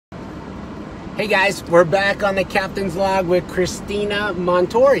Hey guys, we're back on the Captain's Log with Kristina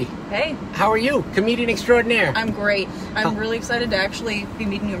Montouri. Hey. How are you? Comedian extraordinaire. I'm great. I'm really excited to actually be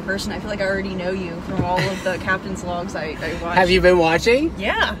meeting you in person. I feel like I already know you from all of the Captain's Logs I watched. Have you been watching?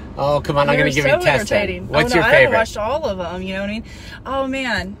 Yeah. Oh, come on, I'm going to give you a test then. What's your favorite? I watched all of them, you know what I mean? Oh,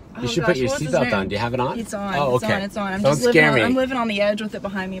 man. You should put your seatbelt on. Do you have it on? It's on. Oh, okay. It's on. Don't scare me. I'm living on the edge with it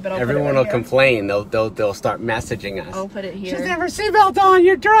behind me, but Everyone will complain. They'll start messaging us. I'll put it here. She's never seatbelt on.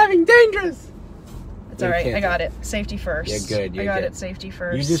 You're driving dangerous. It's all right. I got it. Safety first. You're good. I got it. Safety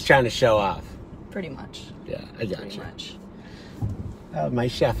first. You're just trying to show off. Pretty much. Yeah, I got Pretty you. much. Oh, my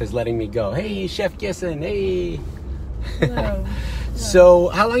chef is letting me go. Hey, Chef Gisson. Hey. Hello. So,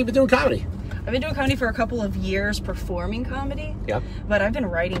 how long have you been doing comedy? I've been doing comedy for a couple of years, performing comedy. Yep. But I've been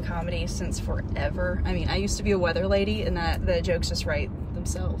writing comedy since forever. I mean, I used to be a weather lady, and the jokes just write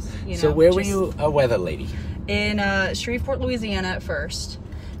themselves. You know? So where were you a weather lady? In Shreveport, Louisiana at first,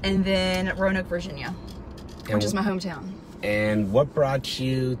 and then Roanoke, Virginia, which is my hometown. And what brought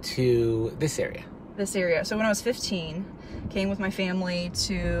you to this area? This area. So when I was 15, came with my family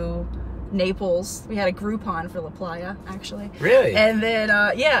to Naples. We had a Groupon for La Playa, actually. Really? And then,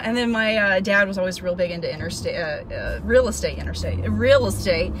 yeah, and then my dad was always real big into real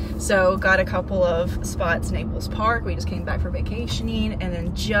estate. So got a couple of spots in Naples Park. We just came back for vacationing. And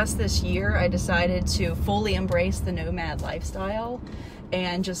then just this year, I decided to fully embrace the nomad lifestyle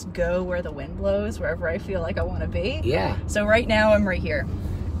and just go where the wind blows, wherever I feel like I want to be. Yeah. So right now, I'm right here.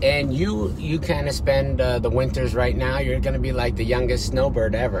 And you kind of spend the winters right now. You're going to be like the youngest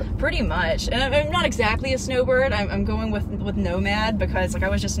snowbird ever. Pretty much. And I'm not exactly a snowbird. I'm going with nomad because like I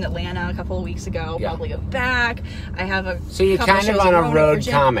was just in Atlanta a couple of weeks ago. Yeah. Probably go back. I have a So you're kind of on a road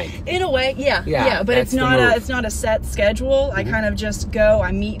comic. In a way, yeah. Yeah, but it's not a set schedule. Mm-hmm. I kind of just go.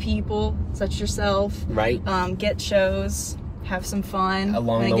 I meet people such as yourself. Right. Get shows. Have some fun.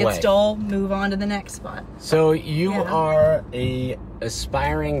 Along the way. When it gets dull, move on to the next spot. So you are a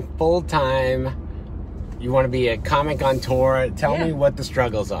aspiring full-time, you want to be a comic on tour. Tell me what the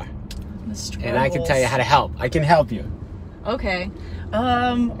struggles are. The struggles. And I can tell you how to help. I can help you. Okay.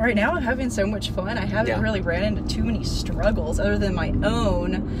 Right now I'm having so much fun. I haven't really ran into too many struggles other than my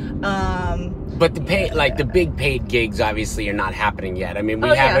own. But the big paid gigs obviously are not happening yet. I mean,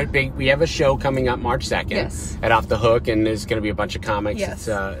 we have a show coming up March 2nd at Off the Hook, and there's going to be a bunch of comics. It's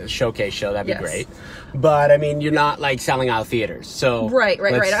a showcase show. That'd be great. But I mean, you're not like selling out theaters. So right.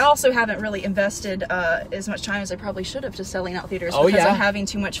 I also haven't really invested as much time as I probably should have to selling out theaters because I'm having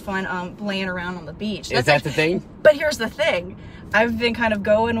too much fun laying around on the beach. Is that the thing? But here's the thing. I've been kind of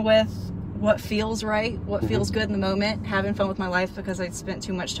going with what feels right, what feels good in the moment, having fun with my life because I spent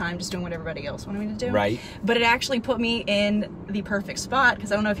too much time just doing what everybody else wanted me to do. Right. But it actually put me in the perfect spot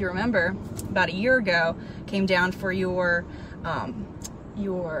because I don't know if you remember, about a year ago, came down for your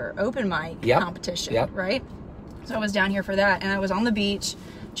open mic competition, right? So I was down here for that, and I was on the beach,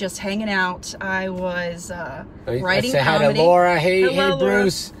 just hanging out. I was writing comedy. Say hi to Laura. Hey,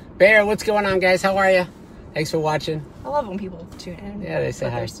 Bruce. Bear, what's going on, guys? How are you? Thanks for watching. I love when people tune in. Yeah, they say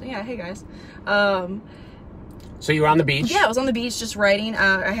hi. Yeah, hey guys. So you were on the beach? Yeah, I was on the beach just writing.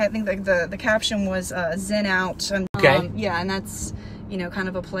 I think the caption was Zen out. And, yeah, and that's, you know, kind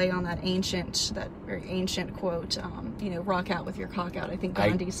of a play on that very ancient quote, you know, rock out with your cock out. I think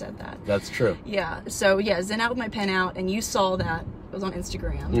Gandhi said that. That's true. Yeah, so yeah, Zen out with my pen out, and you saw that. It was on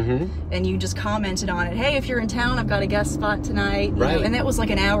Instagram. And you just commented on it. Hey, if you're in town, I've got a guest spot tonight. You know, and that was like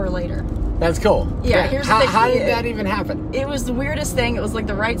an hour later. That's cool. Yeah, here's the thing. How did that even happen? It was the weirdest thing. It was like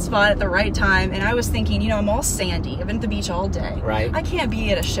the right spot at the right time. And I was thinking, you know, I'm all sandy. I've been at the beach all day. Right. I can't be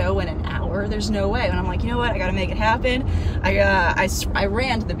at a show in an hour. There's no way. And I'm like, you know what? I got to make it happen. I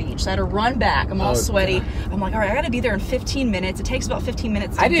ran to the beach. So I had to run back. I'm all sweaty. God. I'm like, all right, I got to be there in 15 minutes. It takes about 15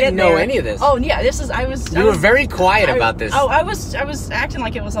 minutes to get there. I didn't know any of this. Oh, yeah. You were very quiet about this. Oh, I was acting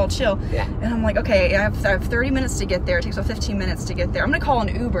like it was all chill. Yeah. And I'm like, okay, I have 30 minutes to get there. It takes about 15 minutes to get there. I'm going to call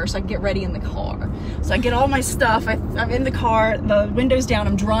an Uber so I can get ready in the car. So I get all my stuff. I'm in the car, the window's down.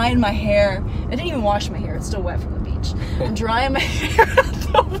 I'm drying my hair. I didn't even wash my hair. It's still wet from the beach. I'm drying my hair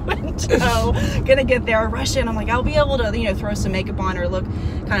out the window. Gonna get there. I rush in. I'm like, I'll be able to, you know, throw some makeup on or look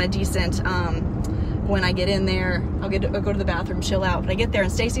kind of decent. When I get in there, I'll go to the bathroom, chill out. But I get there,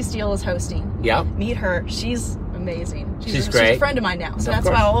 and Stacey Steele is hosting. Yeah. Meet her. She's amazing. She's great. She's a friend of mine now. So that's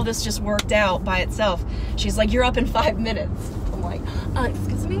why all this just worked out by itself. She's like, you're up in 5 minutes. I'm like,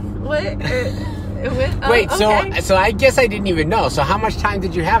 excuse me? What? Wait, so I guess I didn't even know. So how much time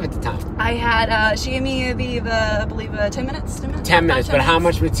did you have at the time? I had, she gave me I believe 10 minutes. 10 minutes, but how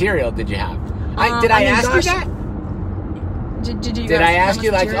much material did you have? Did I ask you that? Did you Did I ask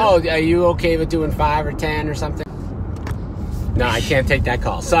you like, oh, are you okay with doing 5 or 10 or something? No, I can't take that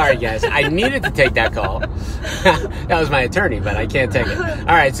call. Sorry, guys. I needed to take that call. That was my attorney, but I can't take it. All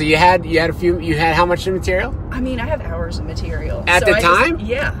right, so you had how much material? I mean, I have hours of material. At the time?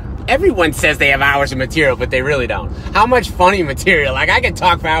 Yeah. Everyone says they have hours of material, but they really don't. How much funny material? Like, I can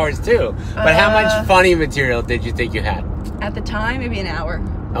talk for hours too, but how much funny material did you think you had? At the time, maybe an hour.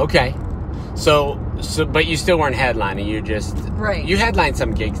 Okay. So, but you still weren't headlining. You just right. You headline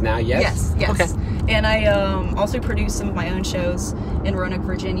some gigs now, yes? Yes. Okay. And I also produced some of my own shows in Roanoke,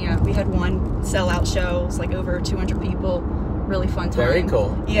 Virginia. We had one sellout show. It was like over 200 people. Really fun time. Very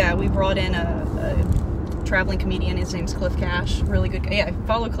cool. Yeah, we brought in a traveling comedian. His name's Cliff Cash. Really good. Yeah, I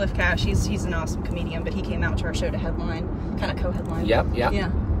follow Cliff Cash. He's an awesome comedian, but he came out to our show to headline, kind of co-headline. Yep.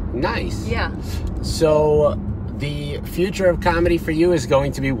 Yeah. Nice. Yeah. So, the future of comedy for you is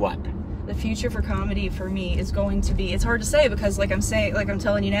going to be what? The future for comedy for me is going to be, it's hard to say because like I'm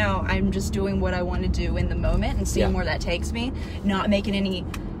telling you now, I'm just doing what I want to do in the moment and seeing where that takes me, not making any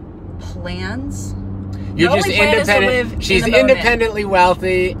plans. You're just independent. She's independently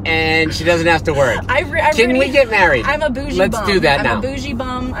wealthy and she doesn't have to work. Can we get married? I'm a bougie bum. Let's do that now. I'm a bougie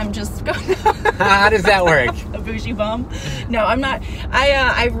bum. I'm just How does that work? A bougie bum? No, I'm not.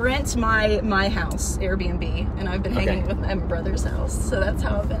 I rent my house, Airbnb, and I've been hanging with my brother's house. So that's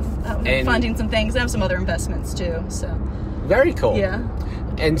how I've been funding some things. I have some other investments too. So very cool. Yeah.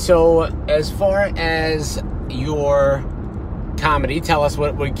 And so as far as your comedy, tell us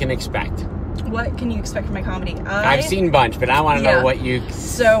what we can expect. What can you expect from my comedy? I've seen a bunch, but I want to know what you...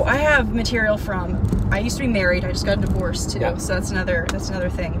 So I have material from... I used to be married. I just got divorced, too. Yep. So that's another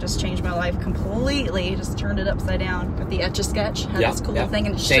thing. Just changed my life completely. Just turned it upside down. Got the Etch-a-Sketch. Had this cool thing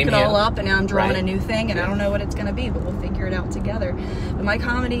and shook it all up. And now I'm drawing a new thing. And I don't know what it's going to be, but we'll figure it out together. But my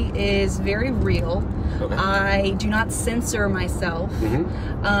comedy is very real. Okay. I do not censor myself.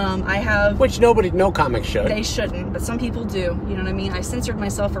 I have... Which no comic should. They shouldn't, but some people do. You know what I mean? I censored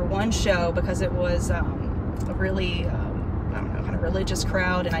myself for one show because it was a really, I don't know, kind of religious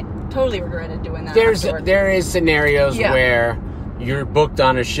crowd, and I totally regretted doing that. There is scenarios where you're booked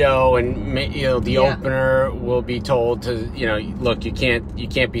on a show, and the opener will be told to look, you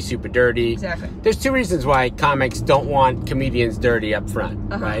can't be super dirty. Exactly. There's two reasons why comics don't want comedians dirty up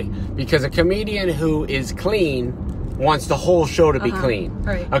front, right? Because a comedian who is clean wants the whole show to be clean.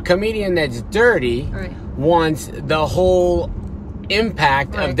 Right. A comedian that's dirty wants the whole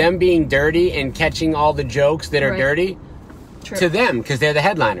impact of them being dirty and catching all the jokes that are dirty to them because they're the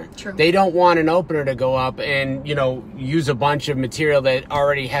headliner. True. They don't want an opener to go up and use a bunch of material that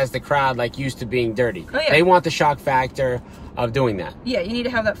already has the crowd like used to being dirty. They want the shock factor of doing that. Yeah, you need to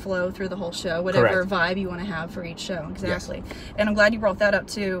have that flow through the whole show, whatever vibe you want to have for each show. Exactly. Yes. And I'm glad you brought that up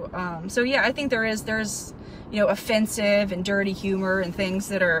too. So yeah, I think there's offensive and dirty humor and things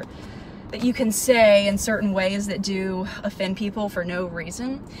that you can say in certain ways that do offend people for no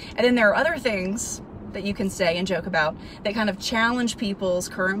reason. And then there are other things that you can say and joke about that kind of challenge people's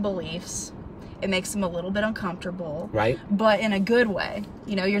current beliefs. It makes them a little bit uncomfortable. Right. But in a good way.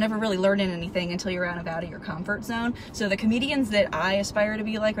 You're never really learning anything until you're out of your comfort zone. So the comedians that I aspire to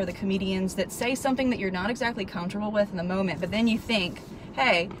be like are the comedians that say something that you're not exactly comfortable with in the moment, but then you think,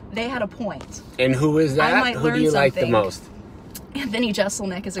 hey, they had a point. And who is that? Who do you like the most? Anthony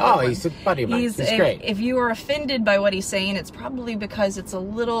Jeselnik is a good one. He's a buddy of mine. He's great. If you are offended by what he's saying, it's probably because it's a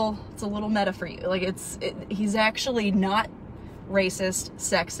little meta for you. Like he's actually not racist,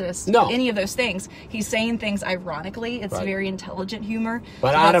 sexist, any of those things. He's saying things ironically. It's very intelligent humor.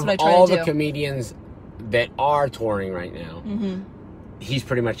 But out of all the comedians that are touring right now, he's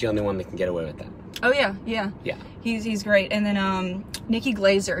pretty much the only one that can get away with that. Oh yeah. He's great. And then Nikki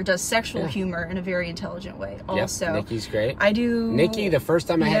Glazer does sexual humor in a very intelligent way. Also, Nikki's great. I do. Nikki, the first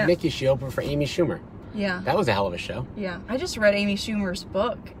time I had Nikki, she opened for Amy Schumer. Yeah, that was a hell of a show. Yeah, I just read Amy Schumer's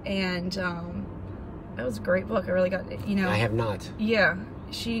book, and that was a great book. I really got I have not. Yeah,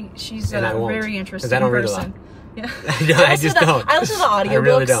 she's a very interesting I don't person. Read a lot. Yeah. I just don't. I listen to audiobooks. I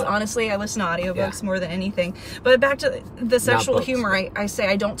really don't. Honestly, I listen to audiobooks more than anything. But back to the sexual humor, I say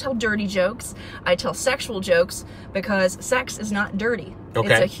I don't tell dirty jokes. I tell sexual jokes because sex is not dirty. Okay.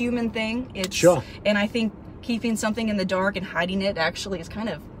 It's a human thing. And I think keeping something in the dark and hiding it actually is kind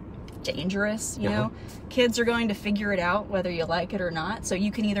of dangerous, you know? Kids are going to figure it out whether you like it or not, so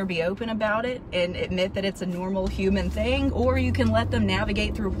you can either be open about it and admit that it's a normal human thing, or you can let them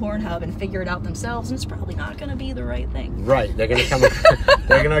navigate through Pornhub and figure it out themselves, and it's probably not going to be the right thing. Right. They're going to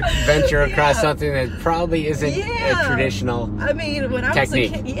they're going to venture across something that probably isn't a traditional when I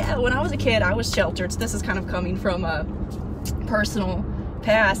technique. When I was a kid, I was sheltered, so this is kind of coming from a personal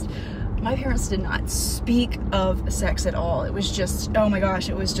past. my parents did not speak of sex at all. It was just, oh my gosh,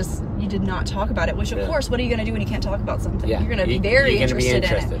 it was just, you did not talk about it, which of course, what are you going to do when you can't talk about something? You're going to be very interested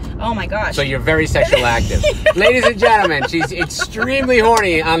in it. Oh my gosh. So you're very sexual active. Ladies and gentlemen, she's extremely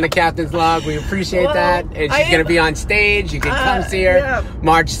horny on the Captain's Log. We appreciate that. And she's going to be on stage. You can come see her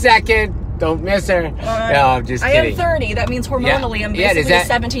March 2nd. Don't miss her. No, I'm just kidding. I am 30. That means hormonally I'm basically a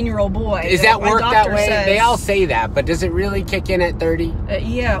 17-year-old boy. Does that work that way? They all say that, but does it really kick in at 30?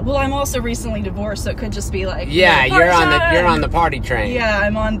 Yeah. Well, I'm also recently divorced, so it could just be like, yeah, you're on the party train. Yeah,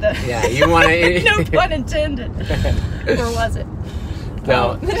 I'm on the. Yeah, you want to. No pun intended. Or was it?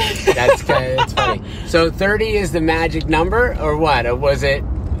 No, that's funny. So 30 is the magic number, or what? Or was it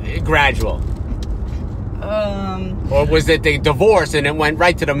gradual? Or was it the divorce and it went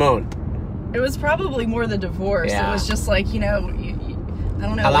right to the moon? It was probably more the divorce. Yeah. It was just like, I don't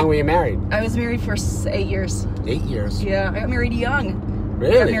know. How long were you married? I was married for 8 years. 8 years? Yeah, I got married young.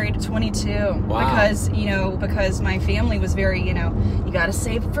 Really? I got married at 22. Wow. Because my family was very, you got to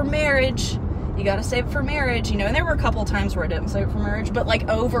save it for marriage. You got to save it for marriage, and there were a couple of times where I didn't save it for marriage, but like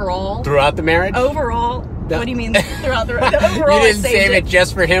overall. Throughout the marriage? Overall. No. What do you mean throughout the overall? You didn't save it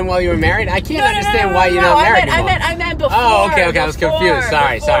just for him while you were married? I can't understand why you're not married anymore. I meant before. Oh, okay, I was confused.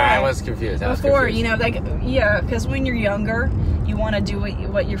 Sorry, I was confused. Because when you're younger, you want to do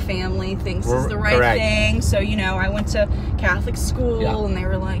what your family thinks is the right thing. So, I went to Catholic school, and they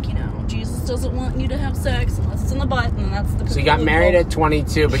were like, Jesus doesn't want you to have sex unless it's in the butt, and that's the. So you got married at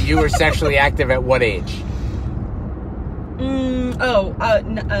 22, but you were sexually active at what age?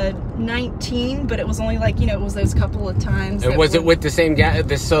 19, but it was only like, it was those couple of times. Was it with the same guy?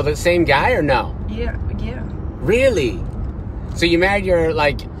 So the same guy or no? Yeah. Really? So you married your,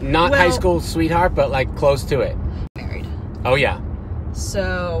 not high school sweetheart, but, close to it? Married. Oh, yeah.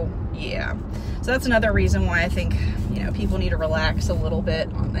 So, yeah. So that's another reason why I think, people need to relax a little bit.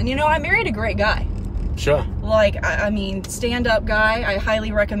 And, I married a great guy. Sure. Stand-up guy. I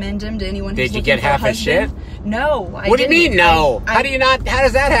highly recommend him to anyone who's looking for a husband. Did you get half his shit? No, I didn't. What do you mean, no? How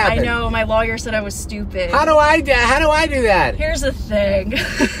does that happen? I know, my lawyer said I was stupid. How do I do that? Here's the thing.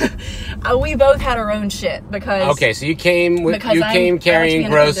 We both had our own shit because... Okay, so you came carrying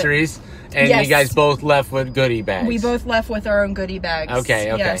groceries... And you guys both left with goodie bags. We both left with our own goodie bags. Okay.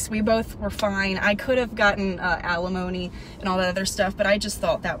 Yes, we both were fine. I could have gotten alimony and all that other stuff, but I just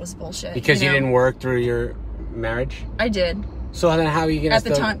thought that was bullshit. Because you didn't work through your marriage? I did. So then how are you going to At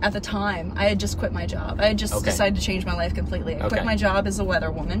the time, I had just quit my job. I had just decided to change my life completely. I quit my job as a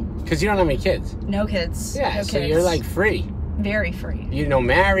weather woman. Because you don't have any kids? No kids. Yeah, no so kids. you're free. Very free. You're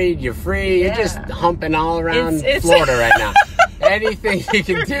married, you're free, you're just humping all around Florida right now. Anything you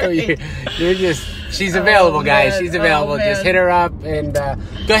can do, you're just... She's available, guys. She's available. Just hit her up and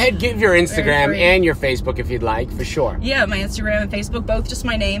go ahead, give your Instagram and your Facebook if you'd like, for sure. Yeah, my Instagram and Facebook, both just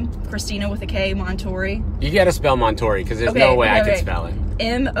my name, Kristina with a K, Montouri. You gotta spell Montouri because there's no way I can spell it.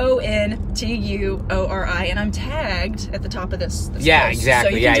 Montouri, and I'm tagged at the top of this post.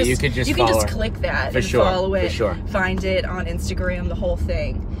 Exactly. So you could just click that and sure, follow it. For sure. Find it on Instagram, the whole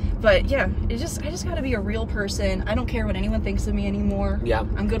thing. But yeah, I just gotta be a real person. I don't care what anyone thinks of me anymore. Yeah.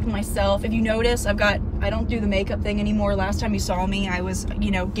 I'm good with myself. If you notice, I don't do the makeup thing anymore. Last time you saw me, I was,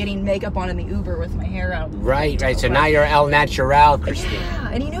 getting makeup on in the Uber with my hair out. Right. So now you're El Natural, Kristina. Yeah,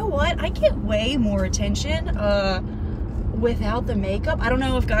 and you know what? I get way more attention without the makeup. I don't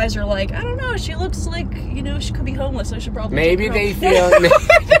know if guys are like, I don't know, she looks like, she could be homeless, so I should probably maybe they feel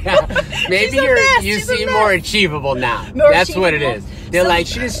maybe you seem more achievable now. That's what it is. They're like,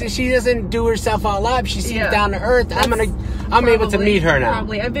 she doesn't do herself all up, she seems down to earth. I'm able to meet her now.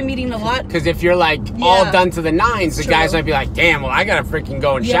 Probably. I've been meeting a lot. Because if you're all done to the nines, the guys might be like, damn, well, I gotta freaking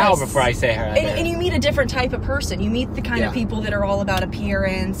go and shower before I say her. And you meet a different type of person. You meet the kind of people that are all about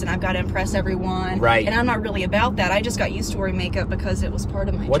appearance and I've got to impress everyone. Right. And I'm not really about that. I just got used to wearing makeup because it was part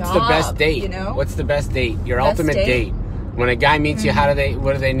of my job. What's the best date? What's the best date? Your ultimate date? When a guy meets you,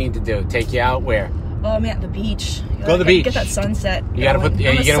 what do they need to do? Take you out where? Oh man, the beach. Go to the beach. Get that sunset. You gotta put.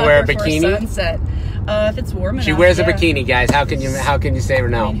 Are you gonna wear a bikini? Sunset. If it's warm enough. She wears a bikini, guys. How can you say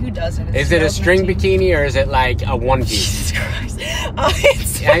no? I mean, who doesn't? Is it a string bikini or is it like a one piece? Jesus Christ!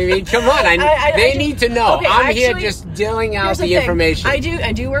 I mean, come on. They need to know. Okay, I'm here just dealing out the information. I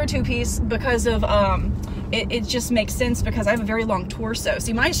do wear a two piece because of It just makes sense because I have a very long torso.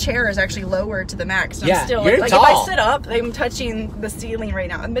 See, my chair is actually lowered to the max. So I'm still you're tall. If I sit up, I'm touching the ceiling right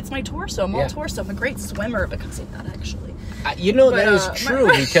now. And it's my torso. I'm all torso. I'm a great swimmer because of that, actually. That is true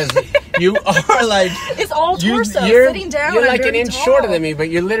because You are like... It's all torso, sitting down. You're like an inch shorter than me, but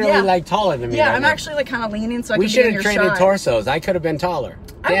you're literally like taller than me. Yeah, I'm actually like kind of leaning so I can be in your shot. We should have traded torsos. I could have been taller.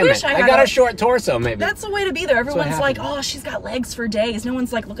 Damn it. I got a short torso, maybe. That's the way to be there. Everyone's like, oh, she's got legs for days. No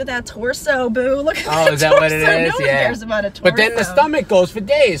one's like, look at that torso, boo. Look at that torso. Oh, is that what it is? No one cares about a torso. But then the stomach goes for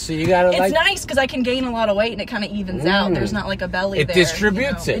days, so you gotta It's nice because I can gain a lot of weight and it kind of evens out. There's not like a belly there. It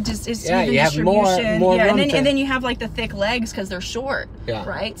distributes it. It's yeah, you have more room and then you have like the thick legs because they're short,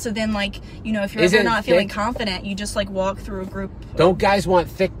 right? So then like, you know, if you're ever not feeling confident, you just like walk through a group. Don't guys want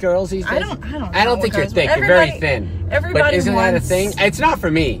thick girls these days? I don't think you're thick. You're very thin. Everybody isn't that a thing? It's not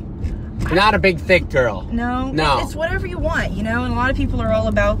for me. You're not a big, thick girl. No. It's whatever you want, you know? And a lot of people are all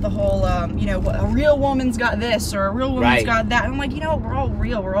about the whole, you know, a real woman's got this or a real woman's got that. And I'm like, you know, we're all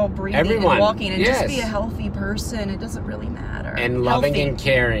real. We're all breathing and walking. And just be a healthy person. It doesn't really matter. And loving and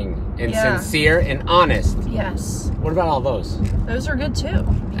caring and sincere and honest. Yes. What about all those? Those are good, too.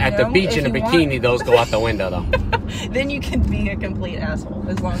 At the beach in a bikini, those go out the window, though. Then you can be a complete asshole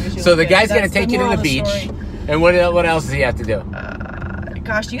as long as you So the guy's going to take you to the beach. And what else does he have to do?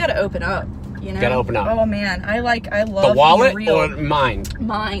 Gosh, you got to open up. You know? Gotta open up. Oh man, I love the wallet or mind.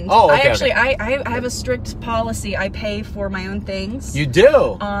 Oh, okay. I have a strict policy. I pay for my own things. You do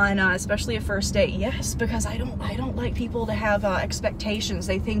on especially a first date. Yes, because I don't like people to have expectations.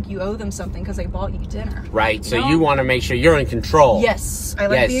 They think you owe them something because they bought you dinner. Right. So you want to make sure you're in control. Yes, I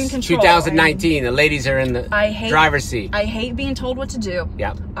like being in control. 2019, the ladies are in the driver's seat. I hate being told what to do.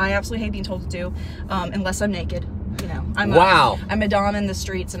 Yeah. I absolutely hate being told what to do, unless I'm naked. You know, I'm a dom in the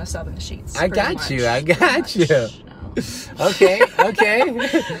streets and a sub in the sheets. I got you. Okay.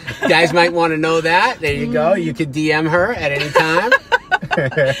 Guys might want to know that. There you go. You could DM her at any time.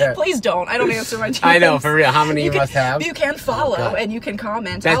 Please don't. I don't answer my DMs. I know, for real. How many you must have? You can follow and you can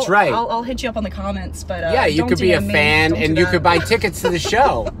comment. That's right. I'll hit you up on the comments, but yeah, you could be a fan and you could buy tickets to the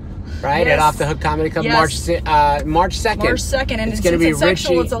show. Right, at Off the Hook Comedy Club, March 2nd. March 2nd, and it's going to be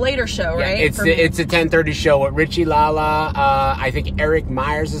Richie. It's a later show, right? It's a 10:30 show with Richie Lala. I think Eric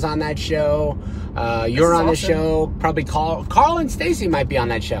Myers is on that show. You're on the show. Probably Carl and Stacy might be on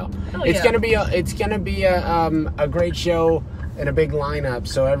that show. It's going to be a great show and a big lineup.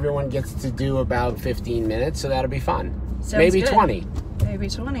 So everyone gets to do about 15 minutes. So that'll be fun. Maybe 20. Maybe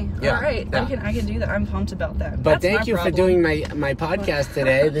 20. Yeah, all right. Yeah. I can do that. I'm pumped about that. But thank you for doing my podcast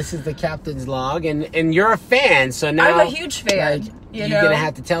today. This is the Captain's Log, and you're a fan, so now I'm a huge fan. You're gonna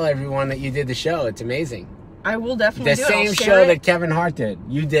have to tell everyone that you did the show. It's amazing. I will definitely do it. The same show that Kevin Hart did.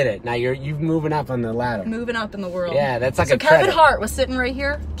 You did it. Now you're moving up on the ladder. Moving up in the world. Yeah, that's like so Kevin Hart was sitting right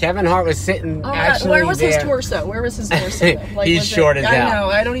here? Kevin Hart was sitting actually Where was his torso? Where was his torso? Like, he's short as hell. I know.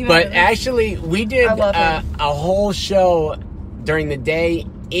 I don't even But actually, we did a whole show during the day,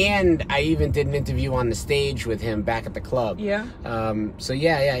 and I even did an interview on the stage with him back at the club. Yeah. So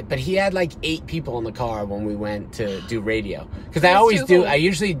yeah. But he had like 8 people in the car when we went to do radio. Because I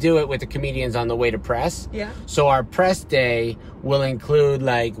usually do it with the comedians on the way to press. Yeah. So our press day will include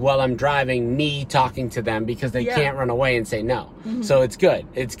like while I'm driving, me talking to them because they can't run away and say no. Mm-hmm. So it's good.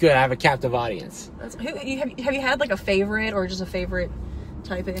 It's good. I have a captive audience. Have you had like a favorite or just a favorite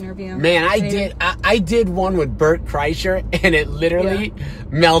type of interview? Man, I did one with Bert Kreischer, and it literally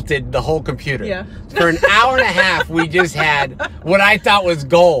melted the whole computer. Yeah. For an hour and a half, we just had what I thought was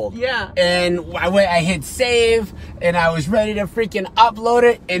gold. Yeah. And I hit save, and I was ready to freaking upload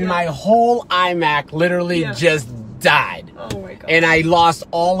it, and my whole iMac literally just died. Oh my God. And I lost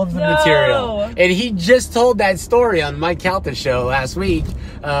all of the material. And he just told that story on Mike Calta's show last week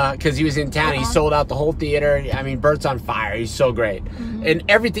because he was in town. He sold out the whole theater. I mean, Bert's on fire. He's so great. Mm-hmm. And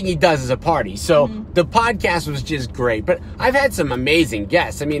everything he does is a party. So the podcast was just great. But I've had some amazing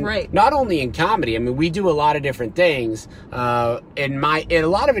guests. I mean, not only in comedy. I mean, we do a lot of different things. And a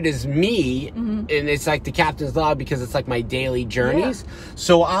lot of it is me. And it's like the Captain's Log because it's like my daily journeys. Yeah.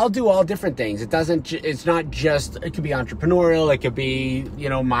 So I'll do all different things. It's not just... It could be entrepreneurial. It could be,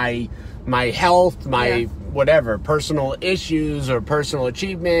 my health, my whatever, personal issues or personal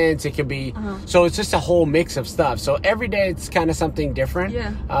achievements. It could be, so it's just a whole mix of stuff. So every day it's kind of something different.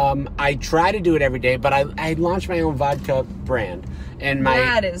 Yeah. I try to do it every day, but I launched my own vodka brand. And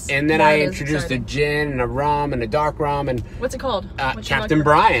then I introduced a gin and a rum and a dark rum. And what's it called? Captain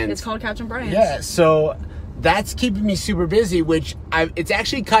Brian's. It's called Captain Brian's. Yeah, so... That's keeping me super busy, which it's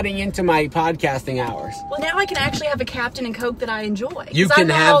actually cutting into my podcasting hours. Well, now I can actually have a Captain and Coke that I enjoy. You can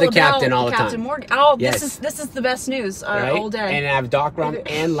have the Captain all the time. Morgan. Oh, yes. This is the best news all day. And I have dark rum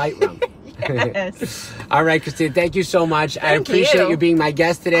and light rum. Yes. All right, Kristina, thank you so much. I appreciate you being my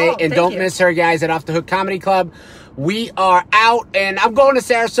guest today. And don't miss her, guys, at Off the Hook Comedy Club. We are out, and I'm going to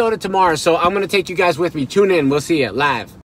Sarasota tomorrow, so I'm going to take you guys with me. Tune in. We'll see you live.